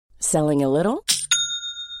Selling a little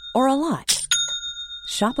or a lot?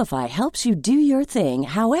 Shopify helps you do your thing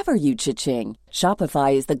however you cha-ching.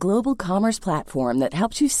 Shopify is the global commerce platform that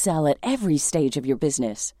helps you sell at every stage of your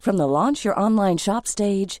business. From the launch your online shop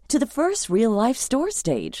stage to the first real-life store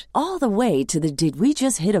stage, all the way to the did we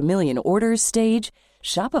just hit a million orders stage.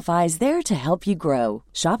 Shopify is there to help you grow.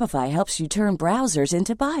 Shopify helps you turn browsers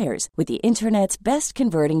into buyers with the internet's best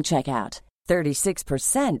converting checkout.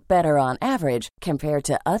 36% better on average compared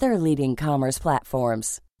to other leading commerce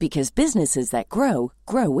platforms. Because businesses that grow,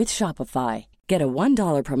 grow with Shopify. Get a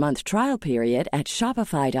 $1 per month trial period at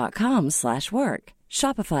shopify.com/work.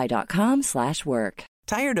 Shopify.com/work.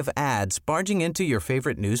 Tired of ads barging into your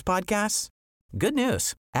favorite news podcasts? Good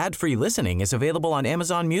news. Ad-free listening is available on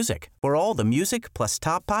Amazon Music for all the music plus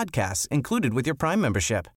top podcasts included with your Prime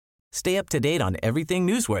membership. Stay up to date on everything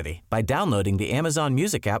newsworthy by downloading the Amazon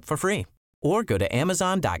Music app for free. Or go to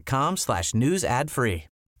amazon.com/news ad free.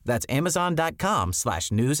 That's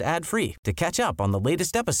amazon.com/news ad free to catch up on the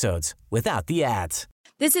latest episodes without the ads.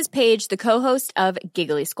 This is Paige, the co-host of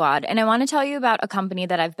Giggly Squad, and I want to tell you about a company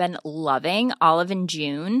that I've been loving, Olive &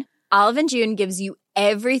 June. Olive & June gives you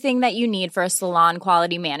everything that you need for a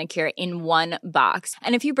salon-quality manicure in one box.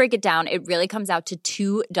 And if you break it down, it really comes out to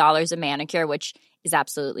 $2 a manicure, which is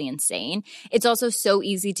absolutely insane. It's also so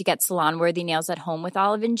easy to get salon-worthy nails at home with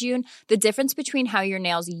Olive & June. The difference between how your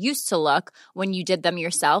nails used to look when you did them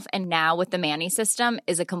yourself and now with the Mani system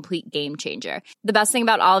is a complete game changer. The best thing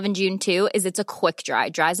about Olive & June, too, is it's a quick dry.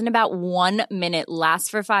 Dries in about 1 minute, lasts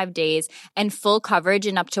for 5 days, and full coverage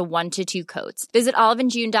in up to 1 to 2 coats. Visit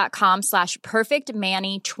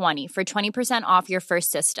oliveandjune.com/perfectmani20 for 20% off your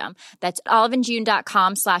first system. That's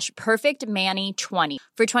oliveandjune.com/perfectmani20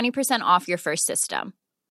 for 20% off your first system.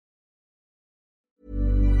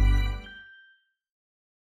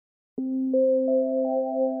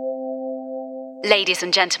 Ladies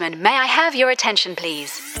and gentlemen, may I have your attention,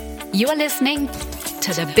 please? You are listening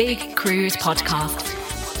to the Big Cruise Podcast.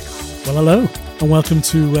 Well, hello, and welcome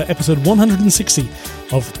to episode 160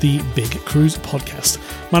 of the Big Cruise Podcast.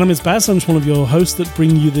 My name is Baz. I'm just one of your hosts that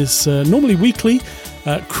bring you this normally weekly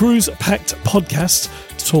cruise-packed podcast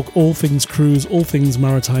to talk all things cruise, all things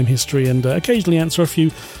maritime history, and occasionally answer a few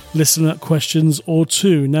listener questions or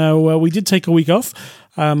two. Now, we did take a week off.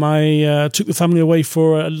 I took the family away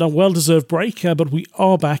for a well-deserved break, but we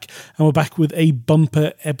are back, and we're back with a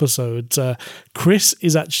bumper episode. Chris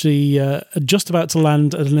is actually just about to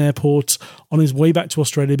land at an airport on his way back to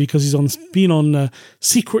Australia because he's been on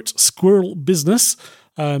secret squirrel business.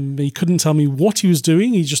 He couldn't tell me what he was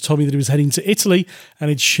doing. He just told me that he was heading to Italy and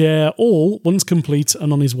he'd share all once complete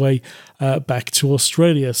and on his way back to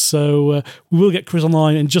Australia. So we will get Chris on the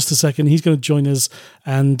line in just a second. He's going to join us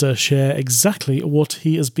and share exactly what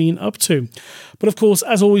he has been up to. But of course,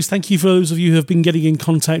 as always, thank you for those of you who have been getting in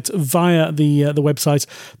contact via the website,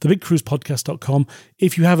 thebigcruisepodcast.com.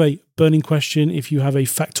 If you have a burning question, if you have a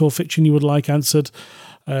fact or fiction you would like answered,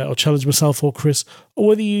 or challenge myself or Chris, or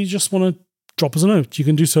whether you just want to drop us a note, you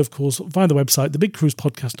can do so, of course, via the website,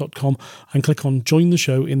 thebigcruisepodcast.com, and click on Join the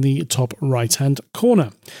Show in the top right-hand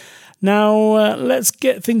corner. Now, let's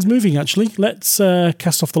get things moving, actually. Let's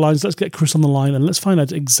cast off the lines, let's get Chris on the line, and let's find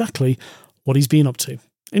out exactly what he's been up to.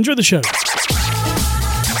 Enjoy the show.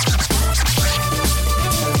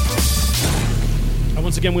 And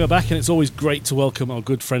once again, we are back, and it's always great to welcome our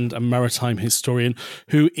good friend and maritime historian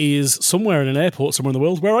who is somewhere in an airport somewhere in the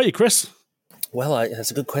world. Where are you, Chris? Well,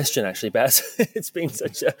 that's a good question, actually, Baz. It's been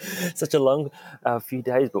such a long few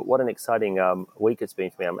days, but what an exciting week it's been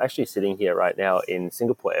for me. I'm actually sitting here right now in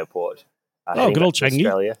Singapore Airport. Good old Changi.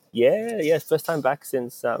 Australia. Yeah, first time back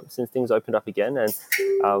since things opened up again, and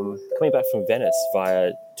coming back from Venice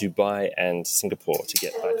via Dubai and Singapore to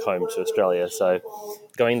get back home to Australia. So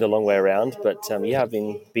going the long way around, but I've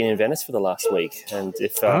been in Venice for the last week, and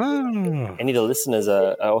if any of the listeners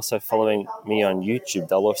are also following me on YouTube,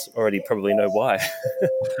 they'll already probably know why.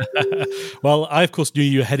 Well, I of course knew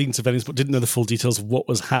you were heading to Venice, but didn't know the full details of what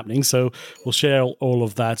was happening, so we'll share all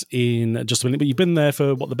of that in just a minute. But you've been there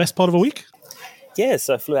for, the best part of a week? Yeah,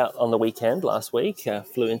 so I flew out on the weekend last week,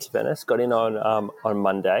 flew into Venice, got in on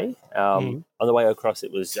Monday. On the way across,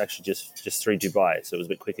 it was actually just through Dubai, so it was a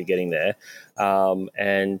bit quicker getting there.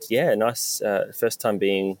 Nice first time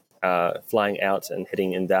being flying out and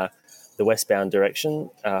heading in the westbound direction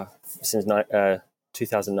since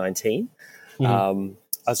 2019.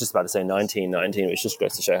 I was just about to say 1919, which just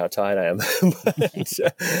goes to show how tired I am.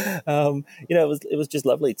 It was just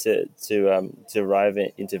lovely to arrive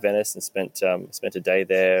into Venice and spent a day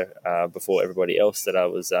there before everybody else that I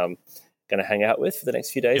was going to hang out with for the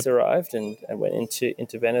next few days arrived, and went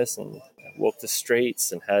into Venice and walked the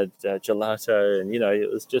streets and had gelato, and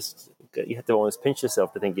it was just, you had to almost pinch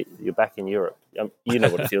yourself to think you're back in Europe. You know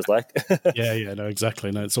what it feels like. Yeah, no,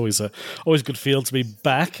 exactly. No, it's always a good feel to be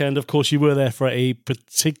back, and of course you were there for a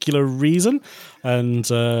particular reason, and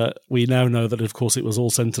we now know that of course it was all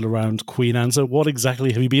centered around Queen Anne. So what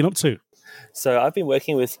exactly have you been up to? So I've been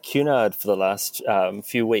working with Cunard for the last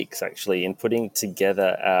few weeks, actually, in putting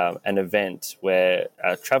together an event where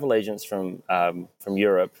travel agents from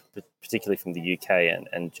Europe, particularly from the UK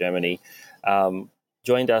and Germany,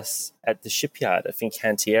 joined us at the shipyard at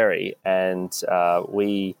Fincantieri, and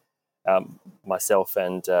we, myself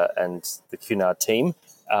and the Cunard team,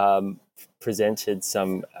 presented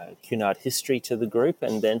some Cunard history to the group,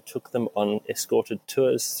 and then took them on escorted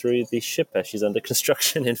tours through the ship as she's under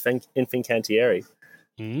construction in Fincantieri.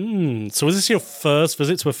 So was this your first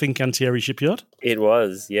visit to a Fincantieri shipyard? It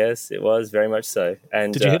was, yes, it was, very much so.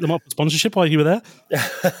 And did you hit them up for sponsorship while you were there?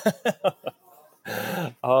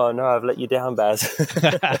 Oh, no, I've let you down, Baz.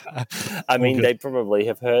 I mean, they probably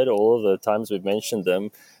have heard all of the times we've mentioned them.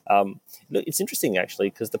 Look, it's interesting, actually,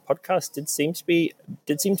 because the podcast did seem to be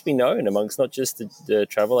known amongst not just the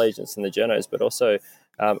travel agents and the journos, but also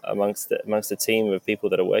amongst the team of people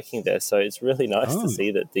that are working there. So it's really nice to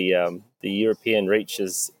see that the European reach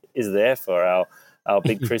is there for our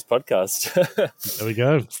Big Cruise podcast. There we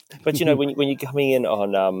go. But, when you're coming in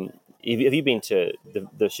on... have you been to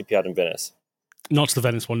the shipyard in Venice? Not to the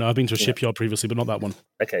Venice one. No, I've been to a shipyard previously, but not that one.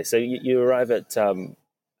 Okay, so you arrive at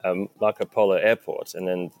Marco Polo Airport, and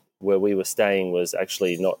then where we were staying was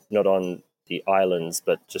actually not on the islands,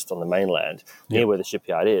 but just on the mainland, near where the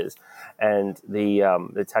shipyard is. And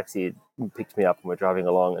the taxi picked me up, and we're driving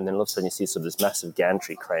along, and then all of a sudden you see sort of this massive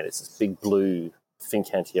gantry crane. It's this big blue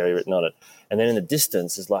Fincantieri written on it. And then in the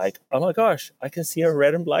distance is like, oh my gosh, I can see a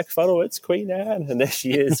red and black funnel. It's Queen Anne. And there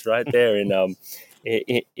she is right there in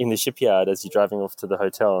the shipyard as you're driving off to the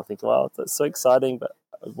hotel. I'm thinking, wow, that's so exciting, but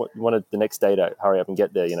I wanted the next day to hurry up and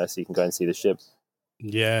get there, so you can go and see the ship.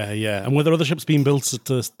 Yeah. And were there other ships being built at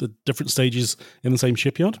the different stages in the same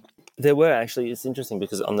shipyard? There were, actually. It's interesting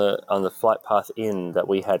because on the flight path in that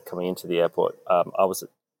we had coming into the airport, I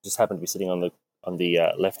just happened to be sitting on the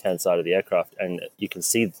left-hand side of the aircraft, and you can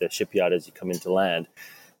see the shipyard as you come into land.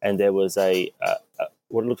 And there was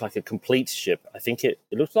what looked like a complete ship. I think it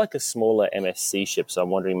looked like a smaller MSC ship, so I'm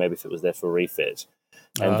wondering maybe if it was there for refit.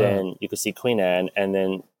 And then you could see Queen Anne, and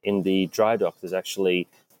then in the dry dock there's actually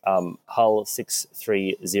hull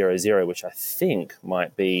 6300, which I think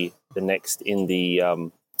might be the next in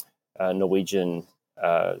the Norwegian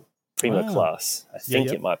Prima class. I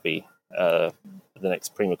think it might be the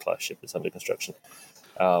next Prima class ship that's under construction.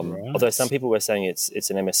 Although some people were saying it's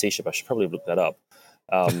an MSC ship. I should probably look that up.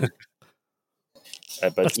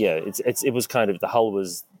 But yeah, it was kind of, the hull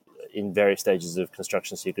was in various stages of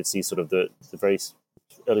construction, so you could see sort of the very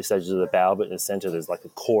early stages of the bow, but in the center there's like a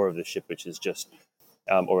core of the ship which is just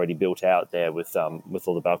already built out there with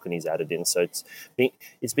all the balconies added in. So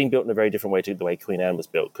it's being built in a very different way to the way Queen Anne was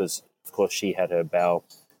built, because of course she had her bow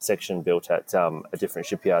section built at a different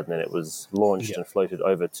shipyard, and then it was launched and floated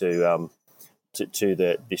over to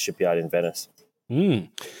the shipyard in Venice.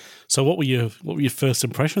 So what were your first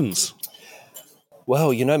impressions?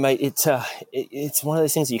 Well, mate, it's one of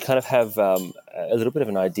those things that you kind of have a little bit of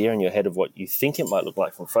an idea in your head of what you think it might look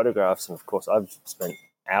like from photographs. And of course, I've spent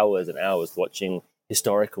hours and hours watching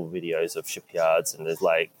historical videos of shipyards, and there's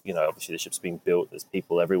obviously the ship's being built, there's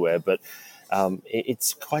people everywhere, but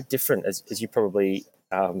it's quite different, as you probably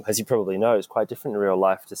know, it's quite different in real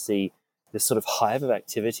life to see this sort of hive of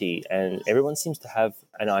activity, and everyone seems to have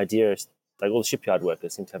an idea, like all the shipyard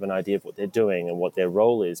workers seem to have an idea of what they're doing and what their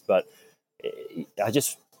role is, but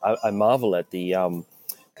I marvel at the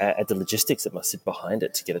logistics that must sit behind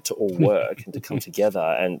it to get it to all work and to come together.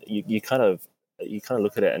 And you kind of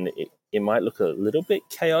look at it, and it might look a little bit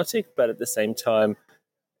chaotic, but at the same time,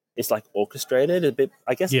 it's like orchestrated a bit.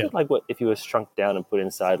 I guess a bit like what if you were shrunk down and put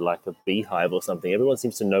inside like a beehive or something. Everyone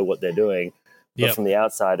seems to know what they're doing, but from the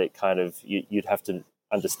outside, it kind of you'd have to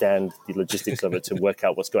understand the logistics of it to work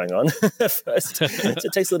out what's going on first. So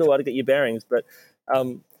it takes a little while to get your bearings, but.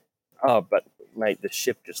 But mate, the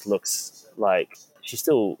ship just looks like she's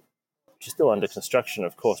still under construction,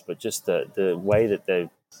 of course, but just the way that they've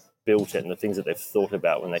built it and the things that they've thought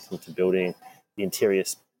about when they come to building the interior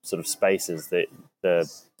sort of spaces, the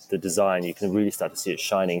design, you can really start to see it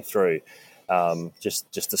shining through.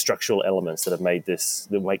 Just the structural elements that make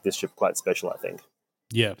this ship quite special, I think.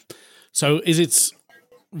 Yeah. So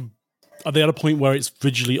are they at a point where it's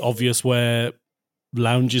visually obvious where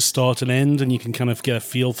lounges start and end, and you can kind of get a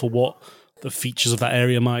feel for what the features of that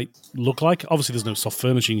area might look like? Obviously, there's no soft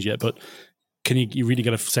furnishings yet, but can you really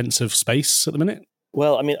get a sense of space at the minute?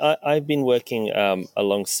 Well, I mean, I've been working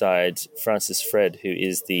alongside Francis Fred, who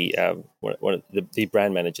is the one of the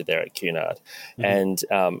brand manager there at Cunard, and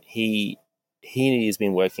he has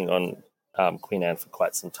been working on Queen Anne for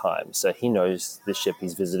quite some time, so he knows the ship.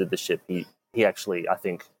 He's visited the ship. He actually, I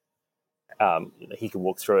think, he can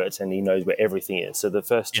walk through it, and he knows where everything is. So the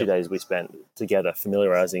first 2 days we spent together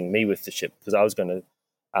familiarizing me with the ship, because I was going to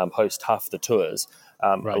host half the tours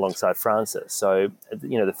alongside Francis. So,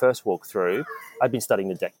 the first walk through, I'd been studying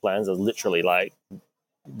the deck plans. I was literally like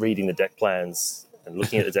reading the deck plans and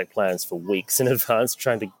looking at the deck plans for weeks in advance,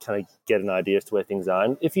 trying to kind of get an idea as to where things are.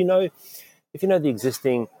 And if you know the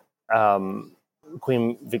existing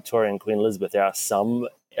Queen Victoria and Queen Elizabeth, there are some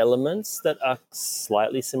elements that are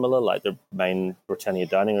slightly similar, like the main Britannia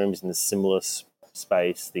dining room is in a similar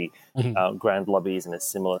space, the grand lobby is in a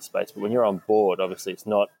similar space. But when you're on board, obviously it's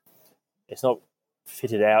not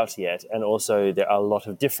fitted out yet, and also there are a lot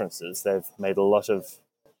of differences. They've made a lot of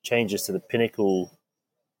changes to the pinnacle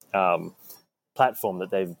platform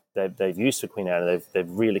that they've used for Queen Anne, and they've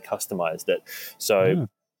really customized it. So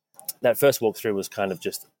that first walkthrough was kind of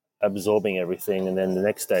just absorbing everything, and then the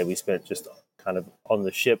next day we spent just kind of on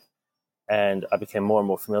the ship, and I became more and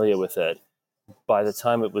more familiar with it. By the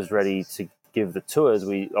time it was ready to give the tours,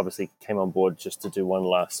 we obviously came on board just to do one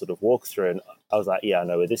last sort of walkthrough, and I was like, I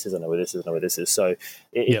know where this is, I know where this is, I know where this is. So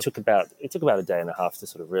it took about a day and a half to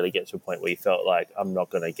sort of really get to a point where you felt like I'm not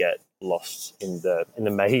going to get lost in the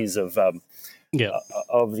maze of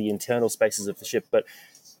the internal spaces of the ship. But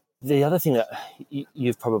the other thing that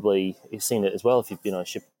you've probably seen it as well if you've been on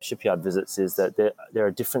shipyard visits is that there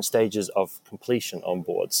are different stages of completion on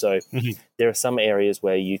board. So there are some areas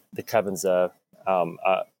where the cabins are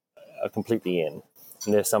completely in,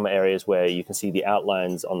 and there are some areas where you can see the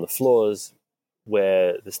outlines on the floors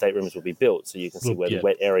where the staterooms will be built, so you can see where the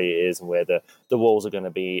wet area is and where the walls are going to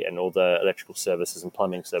be, and all the electrical services and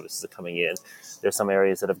plumbing services are coming in. There are some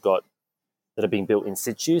areas that are being built in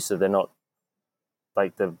situ, so they're not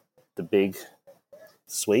like the big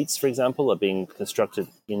suites, for example, are being constructed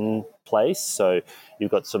in place. So you've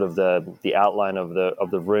got sort of the outline of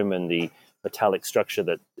the room and the metallic structure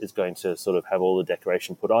that is going to sort of have all the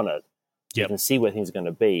decoration put on it. You can see where things are going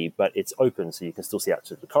to be, but it's open, so you can still see out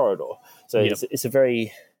to the corridor. So it's a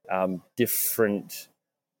very different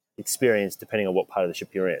experience depending on what part of the ship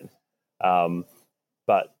you're in.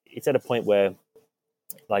 But it's at a point where,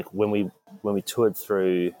 like when we toured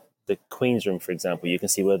through the Queen's room, for example, you can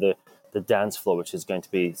see where the dance floor, which is going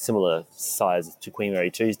to be similar size to Queen Mary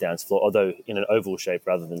II's dance floor, although in an oval shape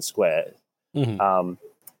rather than square. You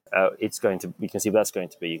can see what that's going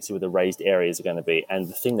to be. You can see where the raised areas are going to be. And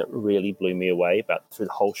the thing that really blew me away through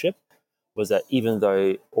the whole ship was that even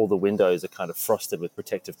though all the windows are kind of frosted with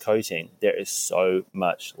protective coating, there is so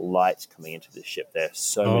much light coming into this ship. There are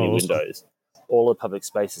so many windows. All the public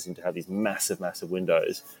spaces seem to have these massive, massive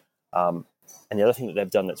windows. And the other thing that they've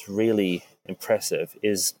done that's really impressive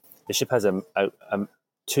is the ship has a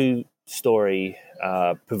 2-story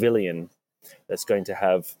pavilion that's going to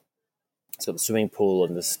have sort of swimming pool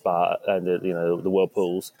and the spa and the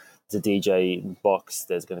whirlpools. There's a DJ box.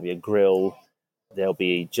 There's going to be a grill. There'll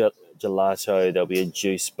be gelato. There'll be a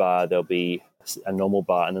juice bar. There'll be a normal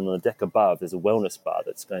bar, and then on the deck above, there's a wellness bar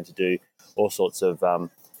that's going to do all sorts of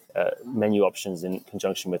menu options in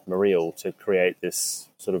conjunction with Mariel to create this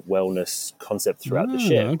sort of wellness concept throughout the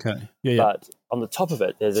ship. Okay. But on the top of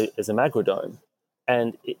it, there's a magrodome.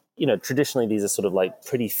 And, traditionally these are sort of like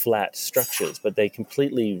pretty flat structures, but they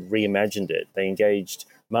completely reimagined it. They engaged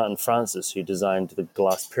Martin Francis, who designed the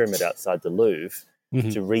glass pyramid outside the Louvre,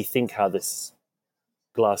 to rethink how this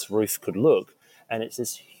glass roof could look. And it's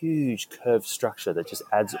this huge curved structure that just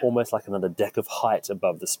adds almost like another deck of height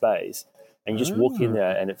above the space. And you just walk in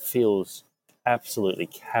there and it feels absolutely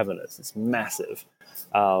cavernous. It's massive.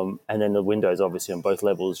 And then the windows, obviously, on both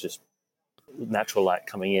levels, just natural light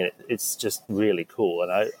coming in. It's just really cool.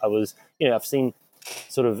 And I was, I've seen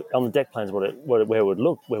sort of on the deck plans where it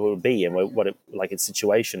would be, and what it like its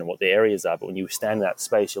situation and what the areas are. But when you stand in that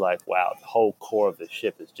space, you're like, wow, the whole core of the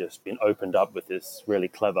ship has just been opened up with this really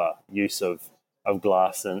clever use of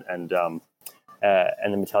glass and the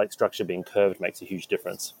metallic structure being curved makes a huge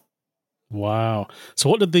difference. Wow. So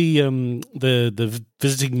what did the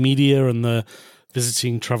visiting media and the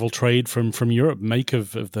visiting travel trade from Europe make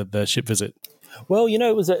of the ship visit? Well,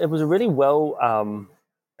 it was a really well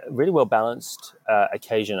balanced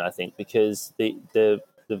occasion, I think, because the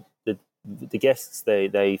guests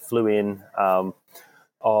they flew in on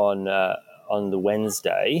the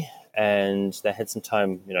Wednesday, and they had some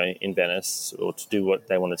time in Venice or to do what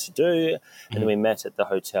they wanted to do, and then we met at the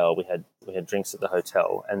hotel. We had we had drinks at the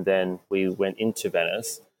hotel, and then we went into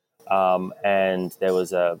Venice, and there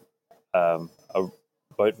was a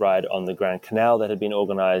boat ride on the Grand Canal that had been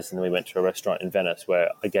organised, and then we went to a restaurant in Venice where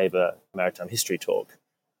I gave a maritime history talk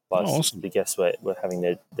whilst awesome. the guests were having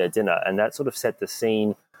their dinner, and that sort of set the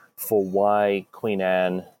scene for why Queen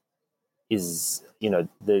Anne is,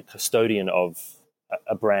 the custodian of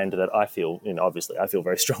a brand that I feel, obviously I feel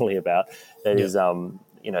very strongly about, that is,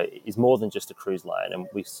 is more than just a cruise line. And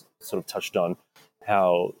we sort of touched on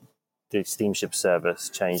how the steamship service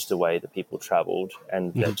changed the way that people traveled,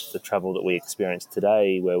 and that the travel that we experience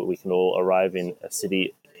today, where we can all arrive in a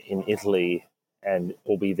city in Italy and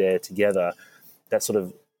all be there together, that sort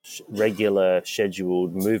of regular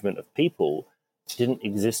scheduled movement of people didn't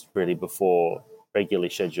exist really before regularly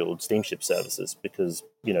scheduled steamship services, because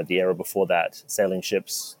the era before that, sailing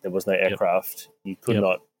ships, there was no aircraft, you could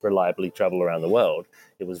not reliably travel around the world.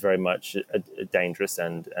 It was very much a dangerous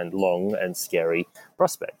and long and scary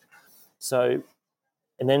prospect. So,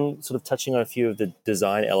 and then sort of touching on a few of the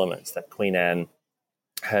design elements that Queen Anne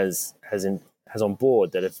has on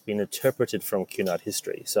board that have been interpreted from Cunard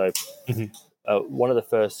history. So one of the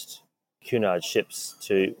first Cunard ships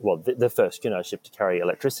the first Cunard ship to carry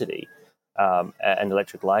electricity and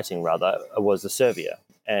electric lighting, rather, was the Servia.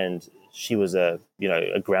 And she was a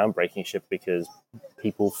groundbreaking ship, because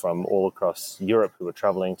people from all across Europe who were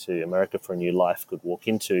traveling to America for a new life could walk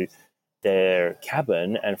into their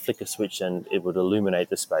cabin and flick a switch and it would illuminate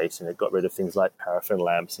the space, and it got rid of things like paraffin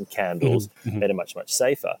lamps and candles, made it much, much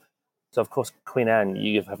safer. So, of course, Queen Anne,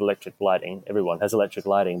 you have electric lighting. Everyone has electric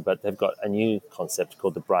lighting, but they've got a new concept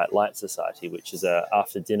called the Bright Light Society, which is a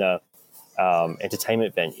after-dinner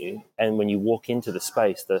entertainment venue. And when you walk into the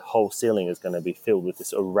space, the whole ceiling is going to be filled with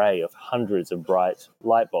this array of hundreds of bright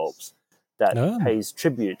light bulbs that pays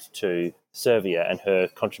tribute to Servia and her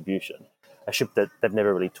contribution, a ship that they've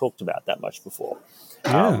never really talked about that much before.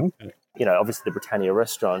 Obviously the Britannia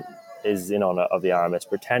restaurant is in honor of the RMS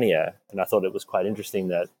Britannia, and I thought it was quite interesting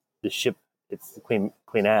that the ship, it's Queen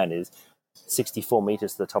Anne, is 64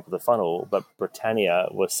 meters to the top of the funnel, but Britannia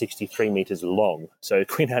was 63 meters long. So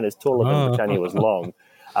Queen Anne is taller than Britannia was long.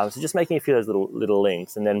 So just making a few of those little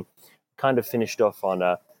links, and then kind of finished off on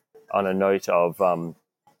a note of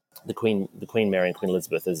the Queen Mary and Queen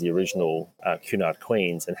Elizabeth as the original Cunard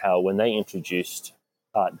queens, and how when they introduced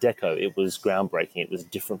Art Deco, it was groundbreaking. It was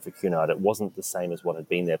different for Cunard. It wasn't the same as what had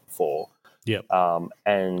been there before.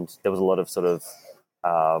 And there was a lot of sort of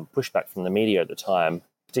pushback from the media at the time,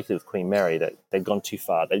 particularly with Queen Mary, that they'd gone too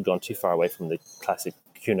far. They'd gone too far away from the classic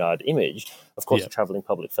Cunard image. Of course, the travelling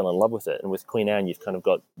public fell in love with it. And with Queen Anne, you've kind of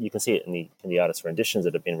got, you can see it in the artist renditions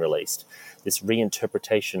that have been released, this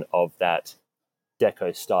reinterpretation of that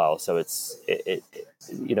Deco style. So the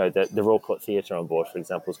Royal Court Theatre on board, for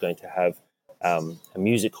example, is going to have a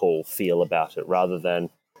music hall feel about it, rather than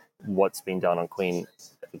what's been done on Queen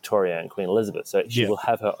Victoria and Queen Elizabeth. So she will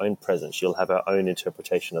have her own presence. She'll have her own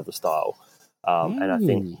interpretation of the style. And I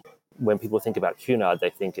think when people think about Cunard,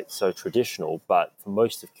 they think it's so traditional, but for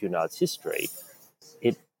most of Cunard's history,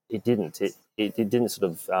 it didn't. It didn't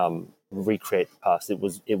sort of recreate the past. It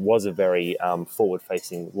was a very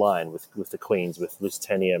forward-facing line with the queens, with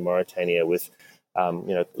Lusitania, Mauritania, with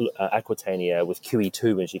Aquitania, with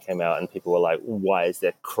QE2 when she came out, and people were like, "Why is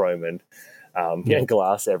there chrome and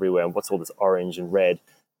glass everywhere? And what's all this orange and red?"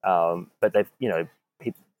 But they've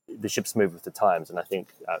the ships move with the times, and I think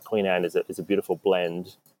Queen Anne is a beautiful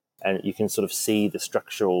blend, and you can sort of see the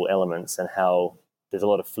structural elements and how there's a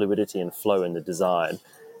lot of fluidity and flow in the design,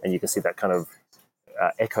 and you can see that kind of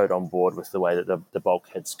echoed on board with the way that the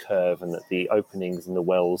bulkheads curve, and that the openings and the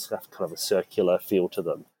wells have kind of a circular feel to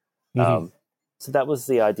them. So that was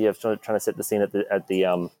the idea of trying to set the scene at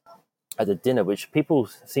the dinner, which people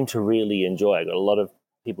seem to really enjoy. I got a lot of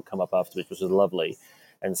people come up afterwards, which was lovely,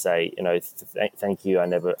 and say, thank you. I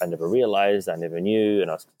never realized, I never knew,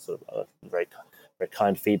 and I was sort of very, very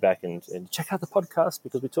kind feedback, and check out the podcast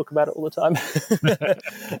because we talk about it all the time.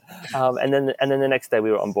 and then the next day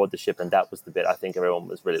we were on board the ship, and that was the bit I think everyone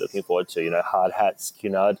was really looking forward to. Hard hats,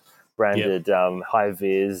 Cunard branded, high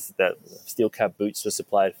vis, that steel cap boots were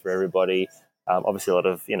supplied for everybody. Obviously, a lot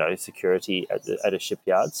of security at a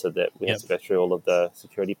shipyard, so that we had to go through all of the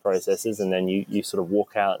security processes, and then you sort of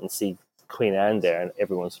walk out and see Queen Anne there, and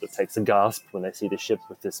everyone sort of takes a gasp when they see the ship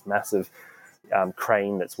with this massive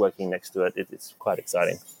crane that's working next to it. It's quite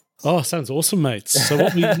exciting. Oh, sounds awesome, mate. So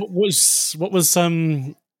what was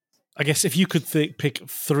I guess if you could pick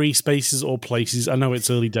three spaces or places, I know it's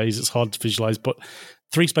early days, it's hard to visualize, but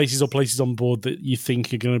three spaces or places on board that you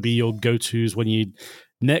think are going to be your go-tos when you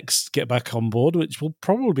next get back on board, which will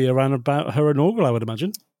probably be around about her inaugural, I would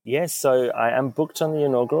imagine. Yes, so I am booked on the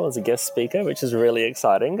inaugural as a guest speaker, which is really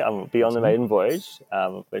exciting. I'm beyond the maiden voyage,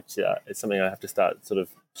 which is something I have to start sort of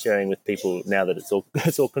sharing with people now that it's all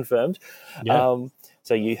it's all confirmed. Yeah.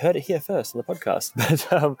 So you heard it here first on the podcast. But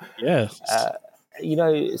Yeah.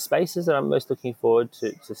 spaces that I'm most looking forward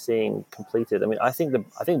to seeing completed. I mean, I think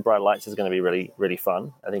Bright Lights is going to be really, really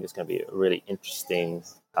fun. I think it's going to be a really interesting,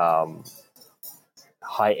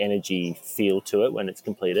 high energy feel to it when it's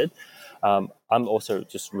completed. I'm also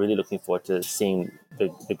just really looking forward to seeing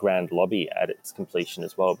the grand lobby at its completion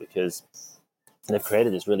as well, because they've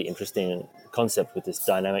created this really interesting concept with this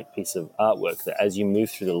dynamic piece of artwork that as you move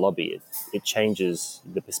through the lobby, it changes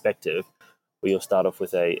the perspective, where you'll start off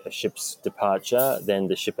with a ship's departure, then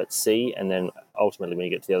the ship at sea, and then ultimately when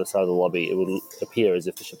you get to the other side of the lobby, it will appear as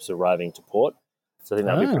if the ship's arriving to port. So I think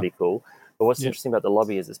that'd be pretty cool. But what's interesting about the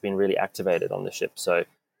lobby is it's been really activated on the ship. So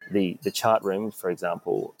the chart room, for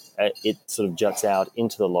example, it sort of juts out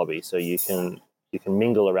into the lobby, so you can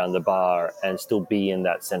mingle around the bar and still be in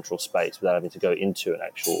that central space without having to go into an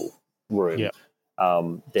actual room. Yeah.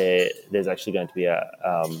 There's actually going to be a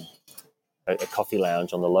coffee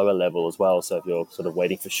lounge on the lower level as well. So if you're sort of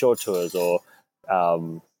waiting for shore tours or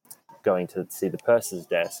going to see the purser's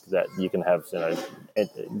desk, that you can have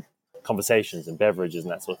conversations and beverages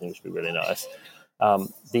and that sort of thing, which would be really nice.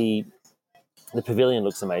 The pavilion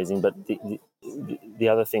looks amazing, but the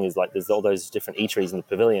other thing is, like, there's all those different eateries in the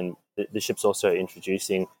pavilion. The ship's also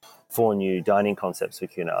introducing 4 new dining concepts for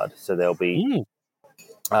Cunard. So there'll be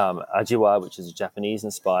Ajiwa, which is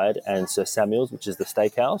Japanese-inspired, and Sir Samuel's, which is the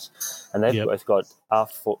steakhouse. And they've both got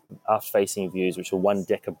aft-facing views, which are one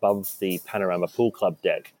deck above the Panorama Pool Club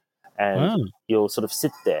deck. And you'll sort of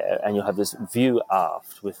sit there and you'll have this view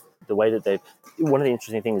aft with the way that they've... One of the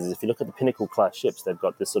interesting things is if you look at the Pinnacle-class ships, they've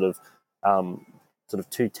got this sort of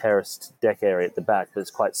 2 terraced deck area at the back, but it's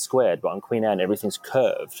quite squared. But on Queen Anne, everything's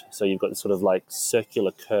curved. So you've got this sort of like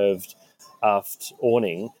circular curved aft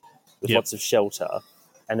awning with lots of shelter.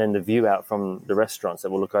 And then the view out from the restaurants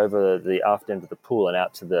that will look over the aft end of the pool and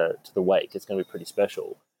out to the wake. It's going to be pretty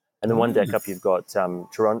special. And then one deck up, you've got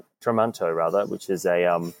Tramonto, which is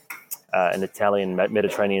an Italian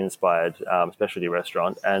Mediterranean-inspired specialty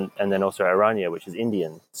restaurant, and then also Aranya, which is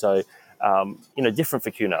Indian. So different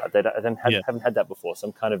for Cunard. They haven't had that before, so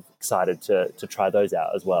I'm kind of excited to try those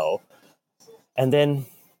out as well. And then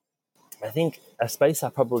I think a space I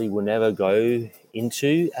probably will never go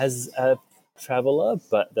into as a traveller,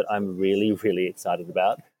 but that I'm really, really excited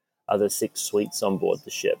about, are the 6 suites on board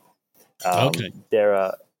the ship.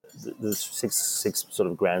 There's six sort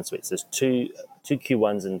of grand suites. There's two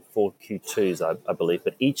Q1s and 4 Q2s, I believe,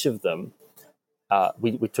 but each of them,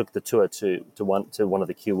 we took the tour to one of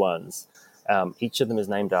the Q1s. Each of them is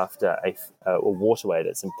named after a waterway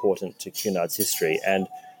that's important to Cunard's history. And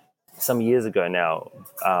some years ago now,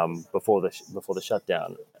 before the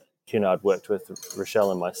shutdown, Cunard worked with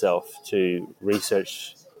Rochelle and myself to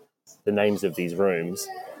research the names of these rooms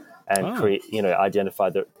and identify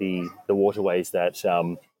the waterways that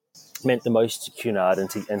meant the most to Cunard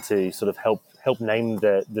and to sort of help name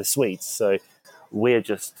the suites. So we're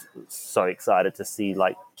just so excited to see,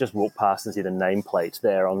 like, just walk past and see the nameplate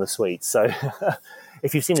there on the suite. So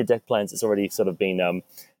if you've seen the deck plans, it's already sort of been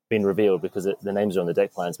revealed because the names are on the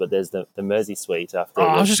deck plans, but there's the Mersey suite after.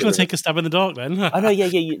 I was just going to take a stab in the dark then. I know,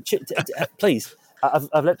 please.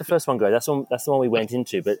 I've let the first one go. That's the one we went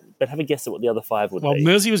into, but have a guess at what the other 5 would be. Well,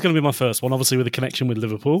 Mersey was going to be my first one, obviously with a connection with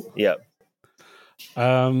Liverpool. Yeah.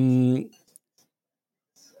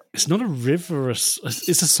 It's not a river. It's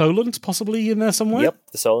a Solent possibly in there somewhere? Yep,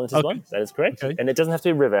 the Solent is one. That is correct. Okay. And it doesn't have to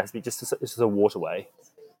be a river. It has to be it's just a waterway.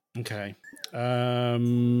 Okay.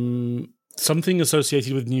 Something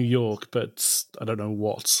associated with New York, but I don't know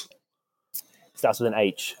what. Starts with an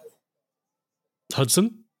H.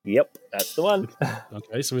 Hudson? Yep, that's the one.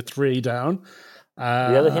 Okay, so we're 3 down. The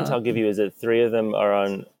other hint I'll give you is that 3 of them are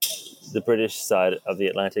on the British side of the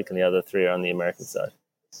Atlantic and the other 3 are on the American side.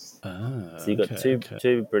 So you've got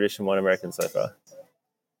two British and 1 American so far.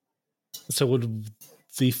 So would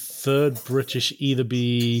the 3rd British either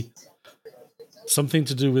be something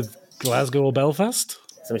to do with Glasgow or Belfast?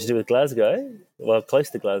 Something to do with Glasgow? Well, close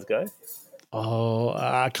to Glasgow. Oh,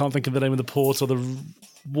 I can't think of the name of the port or the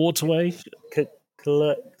waterway.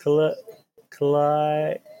 Clyde?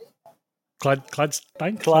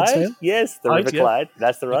 Yes, the River Clyde.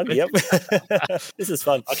 That's the run. Yep. This is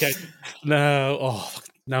fun. Okay.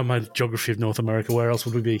 Now my geography of North America, where else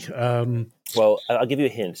would we be? Well, I'll give you a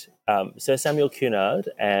hint. Sir Samuel Cunard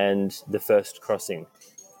and the first crossing.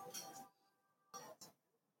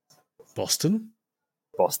 Boston,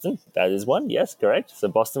 that is one. Yes, correct. So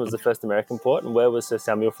Boston was the first American port. And where was Sir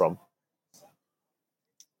Samuel from?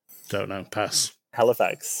 Don't know. Pass.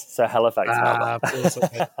 Halifax. So Halifax Harbour. Of course,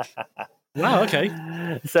 okay. Wow, okay.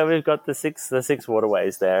 So we've got the six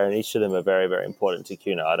waterways there, and each of them are very, very important to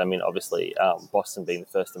Cunard. I mean, obviously, Boston being the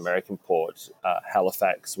first American port,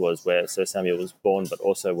 Halifax was where Sir Samuel was born, but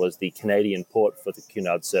also was the Canadian port for the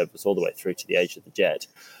Cunard service all the way through to the age of the jet.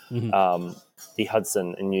 Mm-hmm. The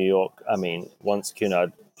Hudson in New York, I mean, once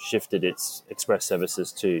Cunard shifted its express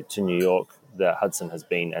services to New York, the Hudson has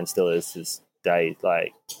been, and still is this day,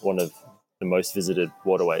 like one of the most visited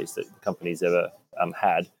waterways that the company's ever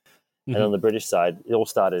had. Mm-hmm. And on the British side, it all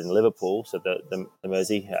started in Liverpool, so the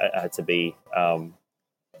Mersey had to be one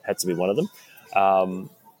of them,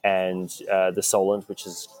 and the Solent, which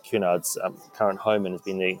is Cunard's current home and has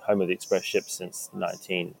been the home of the express ship since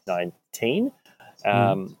 1919,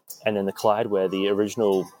 and then the Clyde, where the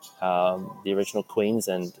original Queens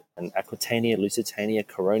and Aquitania, Lusitania,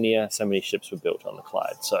 Coronia, so many ships were built on the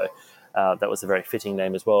Clyde. So that was a very fitting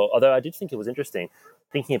name as well. Although I did think it was interesting.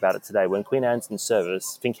 Thinking about it today, when Queen Anne's in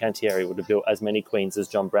service, Fincantieri would have built as many queens as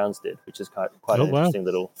John Brown's did, which is quite an interesting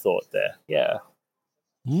little thought there. Yeah.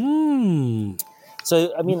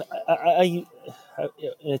 So, I mean,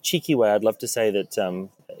 in a cheeky way, I'd love to say that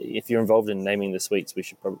if you're involved in naming the suites, we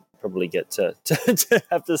should probably get to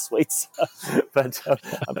have the suites. But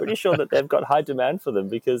I'm pretty sure that they've got high demand for them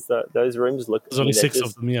because those rooms look... There's only 6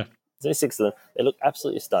 of them, yeah. There's only 6 of them. They look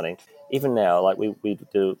absolutely stunning. Even now, like we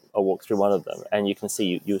do a walk through one of them, and you can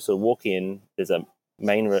see you sort of walk in. There's a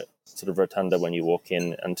main sort of rotunda when you walk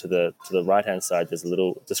in, and to the right hand side there's a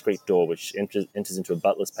little discreet door which enters into a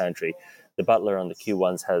butler's pantry. The butler on the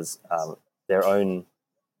Q1s has their own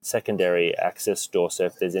secondary access door, so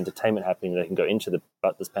if there's entertainment happening, they can go into the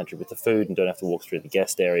butler's pantry with the food and don't have to walk through the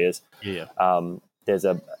guest areas. Yeah. There's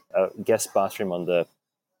a guest bathroom on the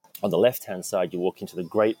left-hand side. You walk into the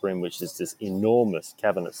great room, which is this enormous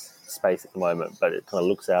cavernous space at the moment, but it kind of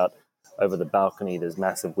looks out over the balcony. There's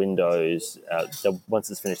massive windows.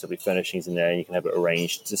 Once it's finished, there'll be furnishings in there, and you can have it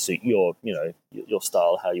arranged to suit your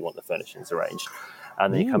style, how you want the furnishings arranged.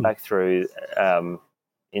 And then you come back through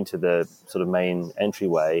into the sort of main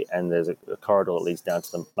entryway, and there's a corridor that leads down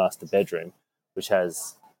to the master bedroom, which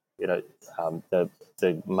has, the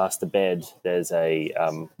master bed. There's a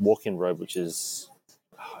walk-in robe, which is,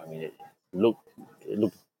 I mean, it looked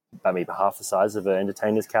by me half the size of an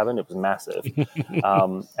entertainer's cabin. It was massive.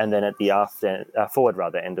 And then at the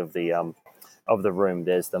forward end of the room,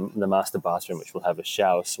 there's the master bathroom, which will have a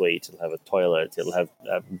shower suite, it'll have a toilet, it'll have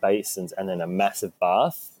basins, and then a massive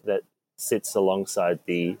bath that sits alongside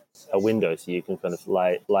a window, so you can kind of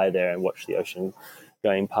lie there and watch the ocean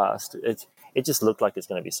going past. It just looked like it's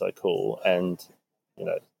going to be so cool, and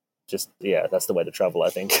that's the way to travel,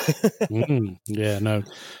 I think. Yeah, no.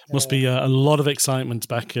 Must be a lot of excitement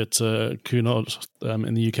back at Cunard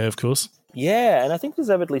in the UK, of course. Yeah, and I think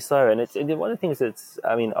deservedly so. And one of the things that's,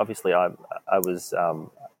 I mean, obviously I was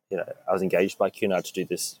engaged by Cunard to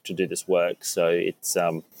do this work. So it's,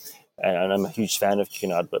 and I'm a huge fan of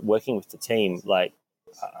Cunard, but working with the team, like,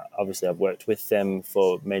 obviously I've worked with them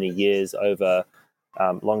for many years over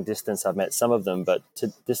long distance. I've met some of them, but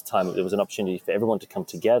this time there was an opportunity for everyone to come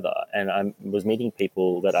together, and I was meeting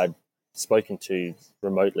people that I'd spoken to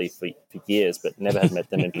remotely for years, but never had met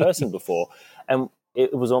them in person before, and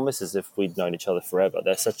it was almost as if we'd known each other forever.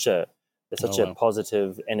 They're such a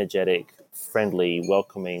positive, energetic, friendly,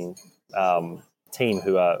 welcoming team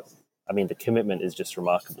who are. I mean, the commitment is just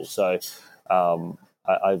remarkable. So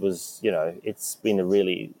I was, it's been a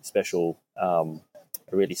really special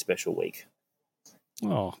week.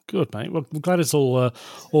 Oh, good, mate. Well, I'm glad it's all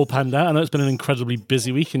panned out. I know it's been an incredibly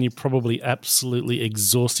busy week, and you're probably absolutely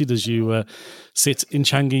exhausted as you sit in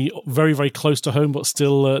Changi, very, very close to home, but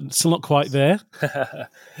still not quite there.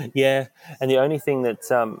 Yeah, and the only thing that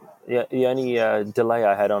the only delay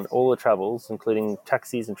I had on all the travels, including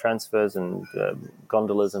taxis and transfers and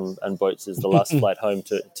gondolas and boats, is the last flight home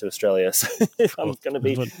to Australia. So I'm going to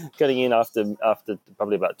be getting in after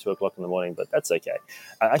probably about 2:00 in the morning, but that's okay.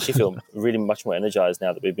 I actually feel really much more energized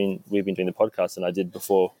now that we've been doing the podcast than I did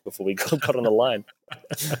before we got on the line.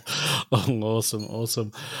 Oh,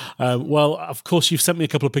 awesome. Well, of course, you've sent me a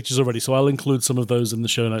couple of pictures already, so I'll include some of those in the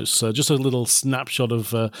show notes. Just a little snapshot of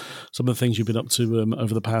some of the things you've been up to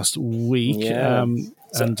over the past week. Yeah.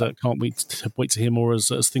 Can't wait to hear more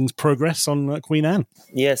as things progress on Queen Anne.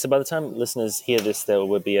 Yeah, so by the time listeners hear this, there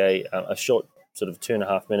will be a short sort of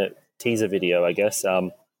 2.5 minute teaser video, I guess,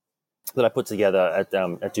 that I put together at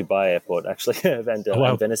Dubai Airport, actually, and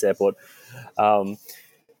Venice Airport.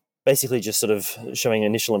 Basically just sort of showing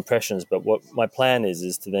initial impressions, but what my plan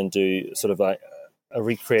is to then do sort of a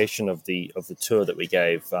recreation of the tour that we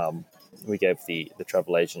gave the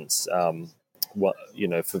travel agents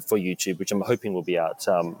for YouTube, which I'm hoping will be out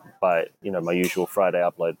by my usual Friday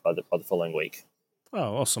upload by the following week.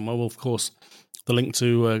 Oh, awesome! Well, of course, the link to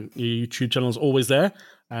your YouTube channel is always there,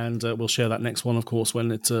 and we'll share that next one, of course,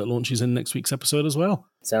 when it launches in next week's episode as well.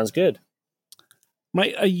 Sounds good.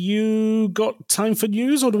 Mate, are you got time for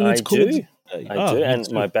news, or do we need to call it? I do, and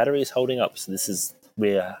my battery is holding up, so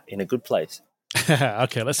we're in a good place.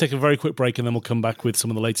 Okay, let's take a very quick break and then we'll come back with some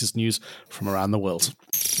of the latest news from around the world.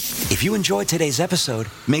 If you enjoyed today's episode,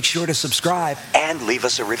 make sure to subscribe and leave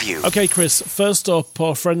us a review. Okay, Chris, first up,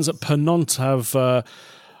 our friends at Pernod have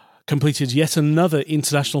completed yet another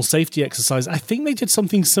international safety exercise. I think they did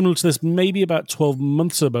something similar to this maybe about 12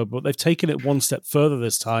 months ago, but they've taken it one step further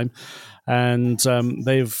this time, and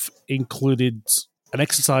they've included an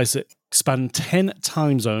exercise that spanned 10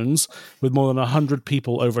 time zones with more than 100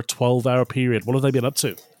 people over a 12-hour period. What have they been up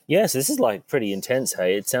to? Yes, this is like pretty intense,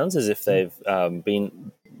 hey? It sounds as if they've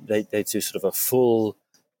they do sort of a full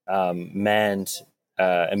manned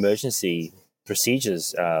emergency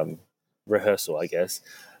procedures rehearsal, I guess.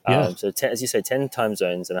 Yeah. So as you say, 10 time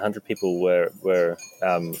zones and 100 people were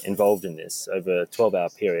involved in this over a 12-hour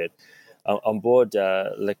period. On board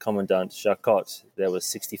Le Commandant Jacot, there were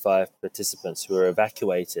 65 participants who were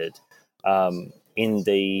evacuated in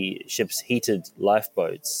the ship's heated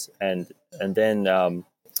lifeboats, and then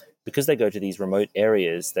because they go to these remote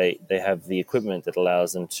areas, they have the equipment that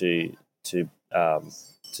allows them to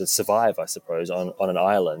survive, I suppose, on an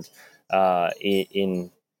island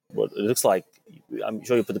in what it looks like. I'm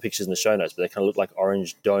sure you'll put the pictures in the show notes, but they kind of look like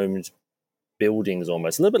orange domed buildings,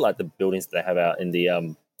 almost a little bit like the buildings that they have out in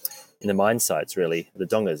the mine sites, really, the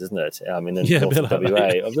dongas, isn't it? In the north of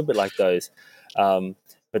WA, a little bit like those.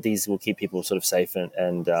 But these will keep people sort of safe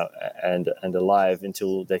and alive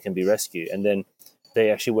until they can be rescued. And then they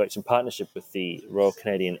actually worked in partnership with the Royal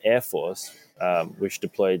Canadian Air Force, which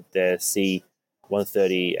deployed their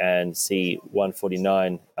C-130 and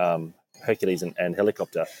C-149 Hercules and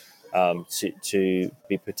helicopter to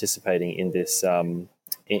be participating in this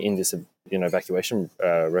evacuation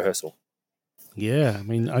rehearsal. Yeah, I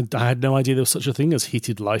mean, I had no idea there was such a thing as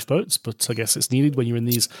heated lifeboats, but I guess it's needed when you're in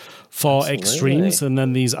these far extremes, and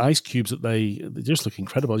then these ice cubes that they just look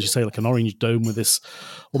incredible. As you say, like an orange dome with this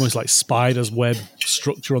almost like spider's web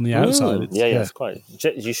structure on the outside. It's quite.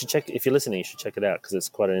 You should check, if you're listening, you should check it out because it's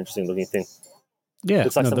quite an interesting looking thing. Yeah,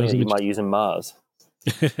 looks like something that you might use in Mars.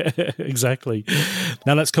 Exactly.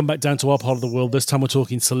 Now let's come back down to our part of the world. This time we're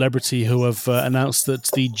talking celebrity, who have announced that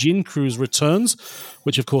the gin cruise returns,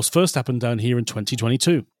 which of course first happened down here in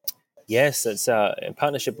 2022. Yes, it's in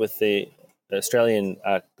partnership with the Australian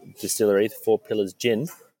distillery, Four Pillars Gin,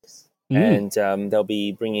 and they'll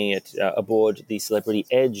be bringing it aboard the Celebrity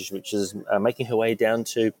Edge, which is making her way down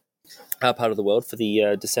to our part of the world for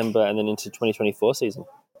the December and then into 2024 season.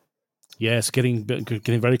 Yes, getting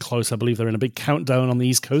very close. I believe they're in a big countdown on the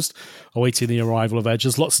East Coast, awaiting the arrival of Edge.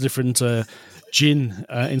 There's lots of different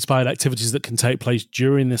gin-inspired activities that can take place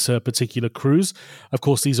during this particular cruise. Of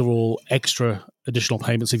course, these are all extra additional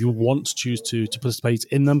payments if you want to choose to participate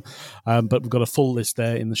in them. But we've got a full list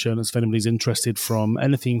there in the show notes if anybody's interested, from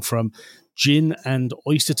anything from gin and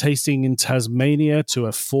oyster tasting in Tasmania to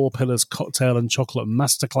a Four Pillars cocktail and chocolate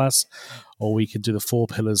masterclass, or we could do the Four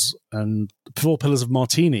Pillars of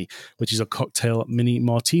Martini, which is a cocktail mini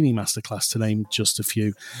martini masterclass, to name just a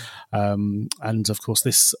few. And of course,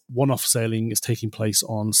 this one-off sailing is taking place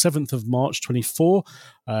on 7th of March 24,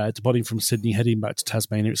 departing from Sydney, heading back to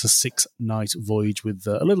Tasmania. It's a 6-night voyage with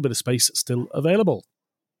a little bit of space still available.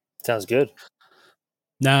 Sounds good.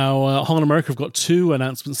 Now, Holland America have got two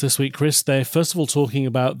announcements this week, Chris. They're first of all talking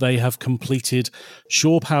about they have completed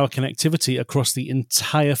shore power connectivity across the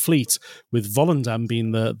entire fleet, with Volendam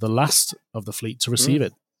being the last of the fleet to receive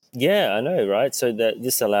it. Yeah, I know, right? So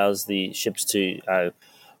this allows the ships to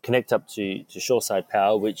connect up to shoreside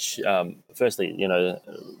power, which firstly,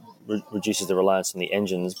 reduces the reliance on the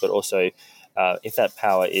engines, but also if that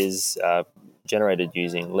power is generated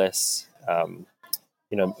using less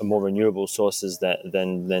more renewable sources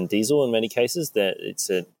than diesel in many cases, that it's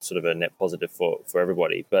a sort of a net positive for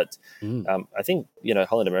everybody. But I think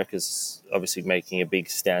Holland America is obviously making a big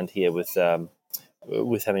stand here with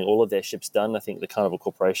having all of their ships done. I think the Carnival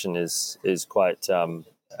Corporation is quite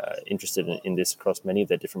interested in this across many of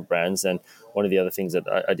their different brands. And one of the other things that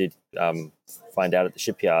I did find out at the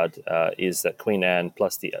shipyard is that Queen Anne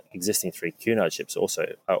plus the existing 3 Cunard ships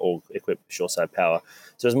also are all equipped with shoreside power.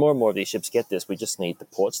 So as more and more of these ships get this, we just need the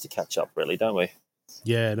ports to catch up, really, don't we?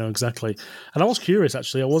 Yeah, no, exactly. And I was curious,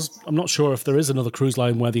 actually. I'm not sure if there is another cruise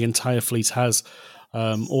line where the entire fleet has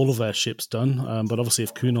all of their ships done. But obviously,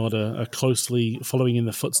 if Cunard are closely following in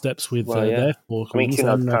the footsteps with their four Queens,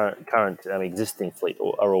 Cunard's current existing fleet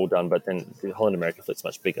are all done, but then the Holland America fleet's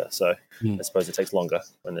much bigger, so I suppose it takes longer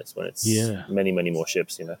when it's many, many more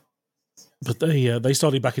ships, But they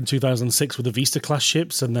started back in 2006 with the Vista class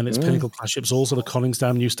ships, and then its Pinnacle class ships. Also, the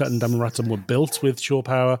Koningsdam, Neustadt, and Damaratten were built with shore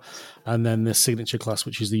power, and then the Signature class,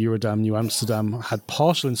 which is the Eurodam, New Amsterdam, had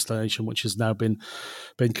partial installation, which has now been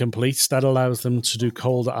complete. That allows them to do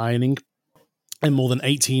cold ironing in more than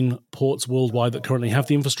 18 ports worldwide that currently have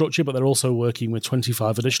the infrastructure, but they're also working with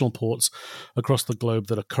 25 additional ports across the globe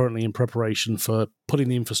that are currently in preparation for putting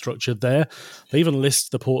the infrastructure there. They even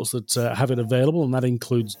list the ports that have it available, and that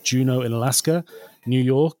includes Juneau in Alaska, New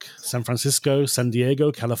York, San Francisco, San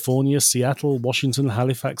Diego, California, Seattle, Washington,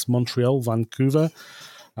 Halifax, Montreal, Vancouver,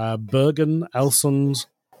 Bergen, Elsund,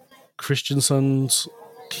 Kristiansand,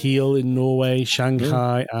 Kiel in Norway,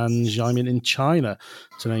 Shanghai, and Xiamen in China,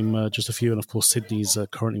 to name just a few. And of course, Sydney's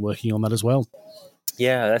currently working on that as well.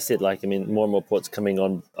 Yeah, that's it. More and more ports coming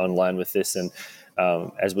online with this, and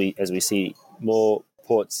as we see more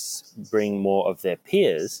ports bring more of their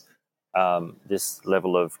peers this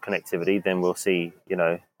level of connectivity, then we'll see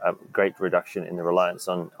a great reduction in the reliance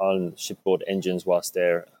on shipboard engines whilst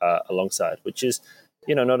they're alongside, which is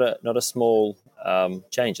not a small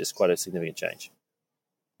change. It's quite a significant change.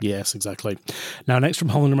 Yes, exactly. Now, next from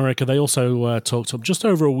Holland America, they also talked up just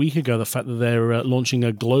over a week ago the fact that they're launching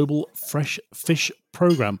a global fresh fish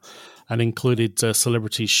program, and included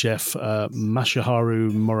celebrity chef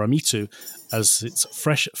Mashiharu Muramoto as its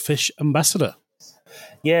fresh fish ambassador.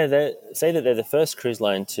 Yeah, they say that they're the first cruise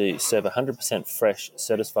line to serve 100% fresh,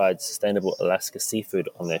 certified, sustainable Alaska seafood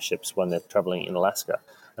on their ships when they're traveling in Alaska.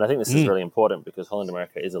 And I think this is really important because Holland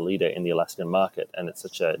America is a leader in the Alaskan market, and it's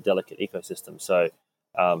such a delicate ecosystem. So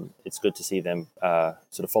it's good to see them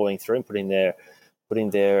sort of following through and putting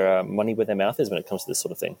their money where their mouth is when it comes to this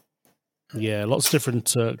sort of thing. Yeah, lots of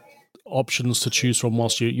different options to choose from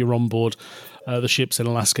whilst you're on board the ships in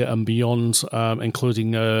Alaska and beyond,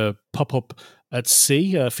 including pop-up at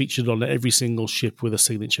sea, featured on every single ship with a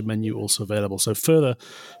signature menu also available. So further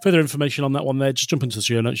information on that one there, just jump into the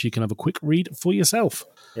show notes. You can have a quick read for yourself.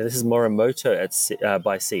 Yeah, this is Muramoto at sea,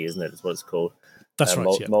 by sea, isn't it? Is what it's called. That's right.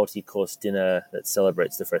 Yeah. Multi-course dinner that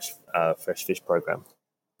celebrates the fresh fish program.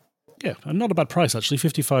 Yeah, and not a bad price actually.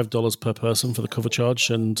 $55 per person for the cover charge,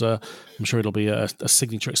 and I'm sure it'll be a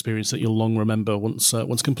signature experience that you'll long remember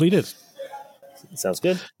once completed. Sounds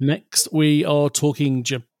good. Next, we are talking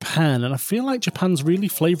Japan, and I feel like Japan's really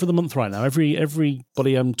flavour of the month right now.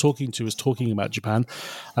 Everybody I'm talking to is talking about Japan,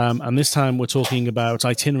 and this time we're talking about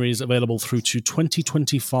itineraries available through to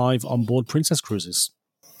 2025 on board Princess Cruises.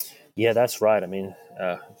 Yeah, that's right. I mean,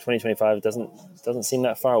 2025 doesn't seem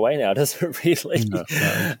that far away now, does it? Really?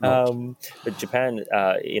 No, but Japan,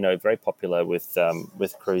 very popular with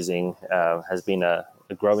cruising, has been a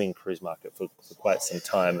growing cruise market for quite some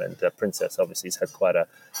time, and Princess obviously has had quite a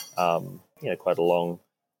long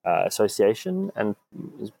association and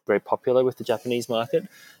is very popular with the Japanese market.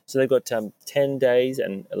 So they've got 10 days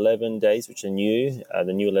and 11 days, which are new.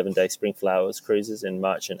 The new 11-day Spring Flowers cruises in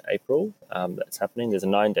March and April. That's happening. There's a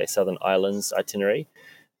 9-day Southern Islands itinerary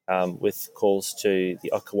with calls to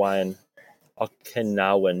the Okinawan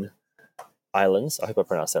Islands. I hope I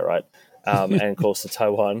pronounced that right. And calls to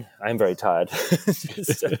Taiwan. I'm very tired.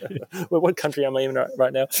 What country am I in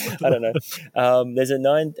right now? I don't know. There's a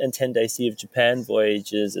 9 and 10-day Sea of Japan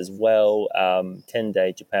voyages as well,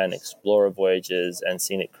 10-day Japan Explorer voyages, and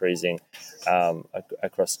scenic cruising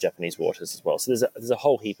across Japanese waters as well. So there's a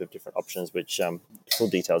whole heap of different options, which full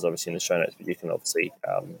details obviously in the show notes, but you can obviously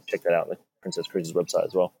check that out on the Princess Cruises website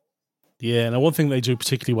as well. Yeah, now one thing they do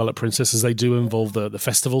particularly well at Princess is they do involve the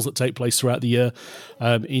festivals that take place throughout the year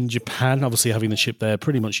in Japan. Obviously, having the ship there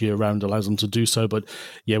pretty much year-round allows them to do so. But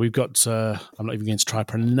yeah, we've got, I'm not even going to try to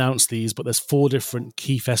pronounce these, but there's 4 different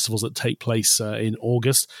key festivals that take place in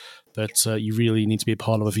August that you really need to be a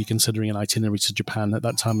part of if you're considering an itinerary to Japan at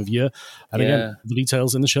that time of year. And again, the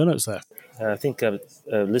details in the show notes there. I think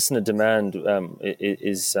listener demand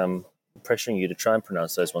is pressuring you to try and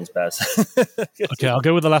pronounce those ones, Baz. Okay, I'll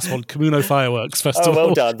go with the last one, Kimono Fireworks Festival. Oh,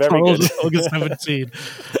 well done. Very good. August 17.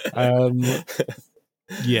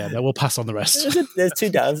 Yeah, we'll pass on the rest. There's two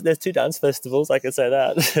dance festivals, I can say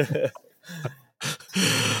that.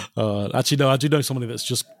 Actually, no, I do know somebody that's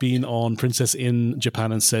just been on Princess in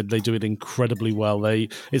Japan and said they do it incredibly well.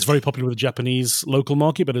 It's very popular with the Japanese local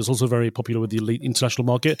market, but it's also very popular with the elite international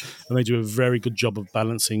market, and they do a very good job of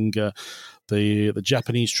balancing the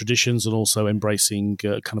Japanese traditions and also embracing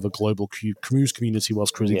kind of a global cruise community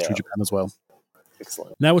whilst cruising through Japan as well.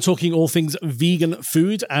 Excellent. Now we're talking all things vegan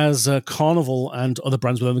food, as Carnival and other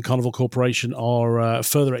brands within the Carnival Corporation are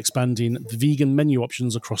further expanding the vegan menu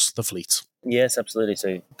options across the fleet. Yes, absolutely.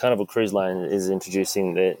 So Carnival Cruise Line is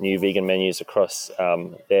introducing the new vegan menus across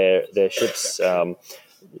their ships.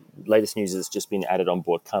 Latest news has just been added on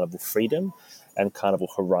board Carnival Freedom and Carnival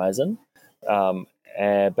Horizon.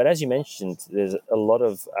 But as you mentioned, there's a lot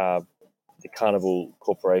of the Carnival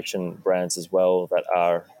Corporation brands as well that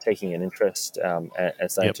are taking an interest and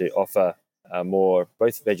starting to offer more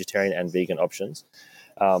both vegetarian and vegan options.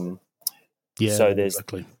 So there's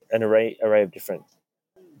an array of different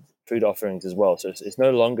food offerings as well. So it's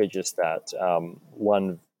no longer just that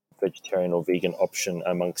one vegetarian or vegan option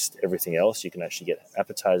amongst everything else. You can actually get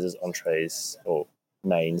appetizers, entrees, or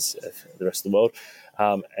mains, the rest of the world,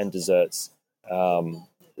 and desserts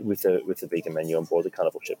with the vegan menu on board the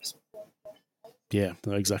Carnival ships. Yeah,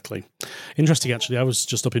 exactly. Interesting, actually. I was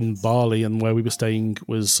just up in Bali, and where we were staying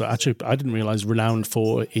was actually, I didn't realize, renowned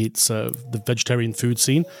for its the vegetarian food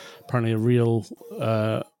scene. Apparently a real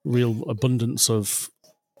abundance of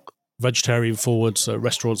vegetarian forward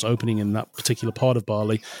restaurants opening in that particular part of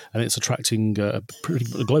Bali, and it's attracting a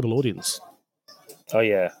global audience. Oh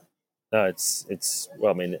yeah, no, it's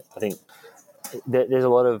well. I mean, I think there's a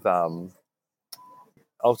lot of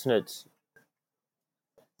alternate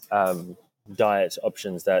diet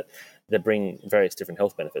options that bring various different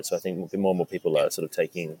health benefits. So I think more and more people are sort of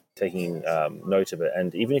taking note of it.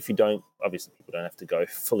 And even if you don't, obviously people don't have to go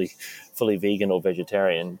fully vegan or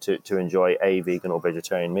vegetarian to enjoy a vegan or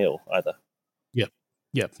vegetarian meal either.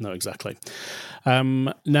 Yeah, no, exactly.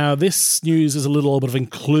 Now, this news is a little bit of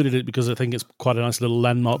included it because I think it's quite a nice little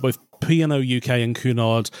landmark. Both P&O UK and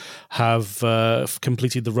Cunard have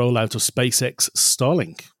completed the rollout of SpaceX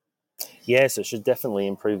Starlink. Yes, it should definitely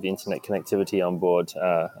improve the internet connectivity on board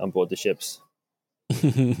the ships.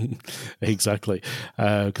 Exactly,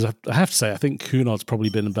 because I have to say, I think Cunard's probably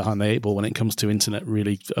been behind the 8 ball when it comes to internet,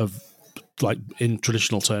 really, like in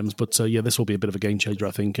traditional terms. But this will be a bit of a game changer,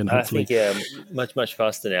 I think, and hopefully, much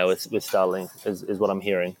faster now with Starlink is what I'm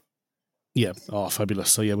hearing. Yeah,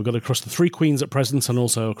 fabulous. So we've got across the 3 Queens at present, and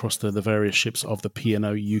also across the various ships of the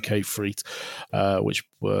P&O UK fleet, which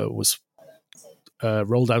was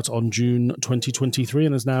rolled out on June 2023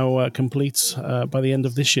 and is now complete by the end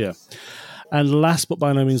of this year. And last but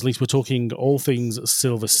by no means least, we're talking all things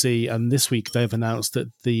Silver Sea. And this week they've announced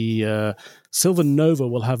that the Silver Nova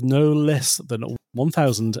will have no less than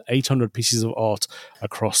 1,800 pieces of art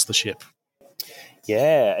across the ship.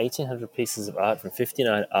 Yeah, 1,800 pieces of art from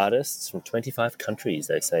 59 artists from 25 countries,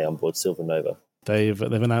 they say, on board Silver Nova. They've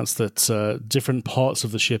announced that different parts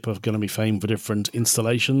of the ship are going to be famed for different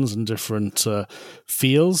installations and different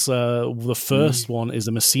feels. The first one is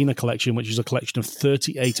the Messina collection, which is a collection of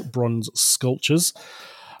 38 bronze sculptures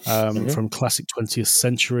from classic 20th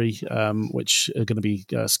century, which are going to be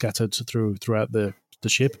scattered throughout the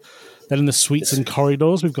ship. Then in the suites and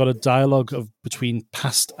corridors, we've got a dialogue between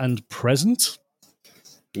past and present.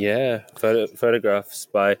 Yeah, photographs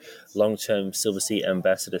by long-term Silver Sea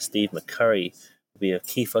Ambassador Steve McCurry will be a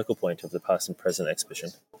key focal point of the past and present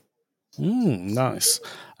exhibition. Nice.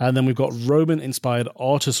 And then we've got Roman-inspired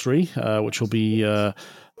artistry, which will be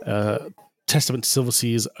testament to Silver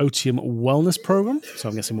Sea's Otium Wellness Program. So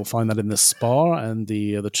I'm guessing we'll find that in the spa and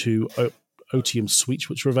the 2 Otium suites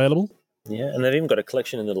which are available. Yeah, and they've even got a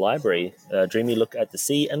collection in the library, dreamy look at the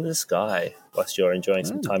sea and the sky whilst you're enjoying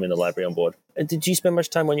some time in the library on board. And did you spend much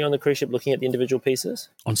time when you're on the cruise ship looking at the individual pieces?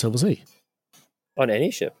 On Silver Sea? On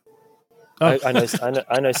any ship. Oh.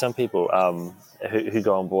 I know some people who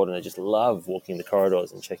go on board and they just love walking the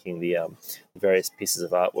corridors and checking the various pieces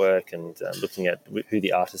of artwork and looking at who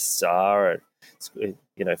the artists are.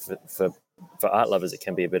 For art lovers, it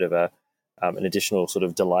can be a bit of an additional sort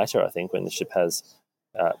of delighter, I think, when the ship has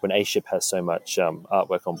when a ship has so much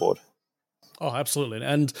artwork on board. Oh, absolutely.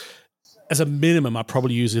 And as a minimum, I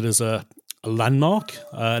probably use it as a landmark,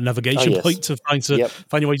 navigation point to find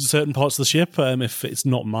your way to certain parts of the ship. If it's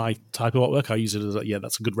not my type of artwork, I use it as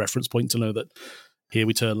that's a good reference point to know that here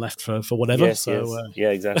we turn left for whatever. Yeah,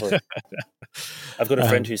 exactly. I've got a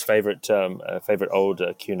friend whose favorite old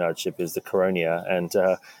Cunard ship is the Coronia, and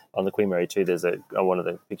on the Queen Mary 2, there's one of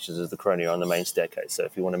the pictures is the Coronia on the main staircase. So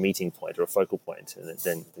if you want a meeting point or a focal point,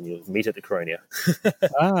 then you'll meet at the Coronia.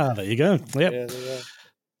 There you go. Yep. Yeah, there you go.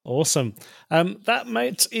 Awesome. That,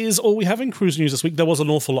 mate, is all we have in cruise news this week. There was an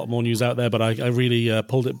awful lot more news out there, but I really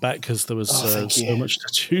pulled it back because there was so much to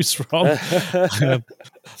choose from.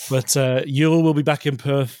 But you will be back in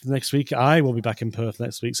Perth next week. I will be back in Perth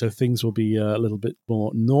next week, so things will be a little bit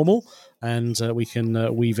more normal, and we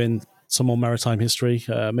can weave in some more maritime history,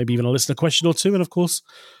 maybe even a listener question or two, and of course,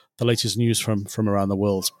 the latest news from around the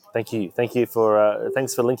world. Thank you for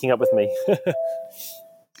thanks for linking up with me.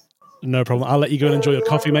 No problem. I'll let you go and enjoy your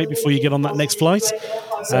coffee, mate, before you get on that next flight.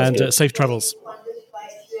 And safe travels.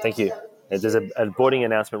 Thank you. There's a boarding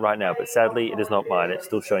announcement right now, but sadly it is not mine. It's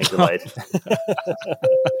still showing delayed.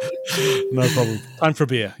 No problem. Time for a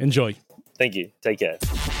beer. Enjoy. Thank you. Take care.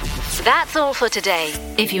 That's all for today.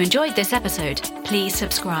 If you enjoyed this episode, please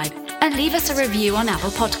subscribe and leave us a review on Apple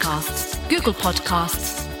Podcasts, Google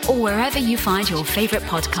Podcasts, or wherever you find your favourite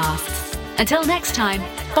podcasts. Until next time,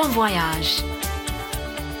 bon voyage.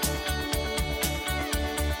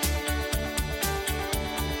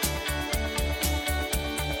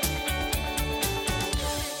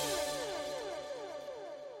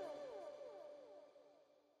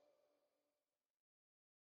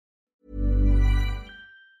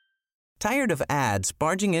 Tired of ads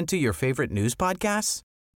barging into your favorite news podcasts?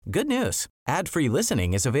 Good news. Ad-free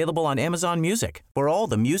listening is available on Amazon Music for all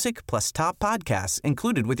the music plus top podcasts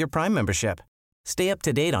included with your Prime membership. Stay up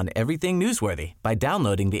to date on everything newsworthy by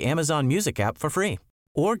downloading the Amazon Music app for free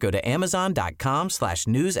or go to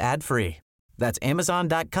amazon.com/news ad free. That's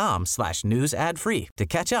amazon.com/news ad free to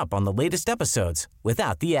catch up on the latest episodes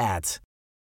without the ads.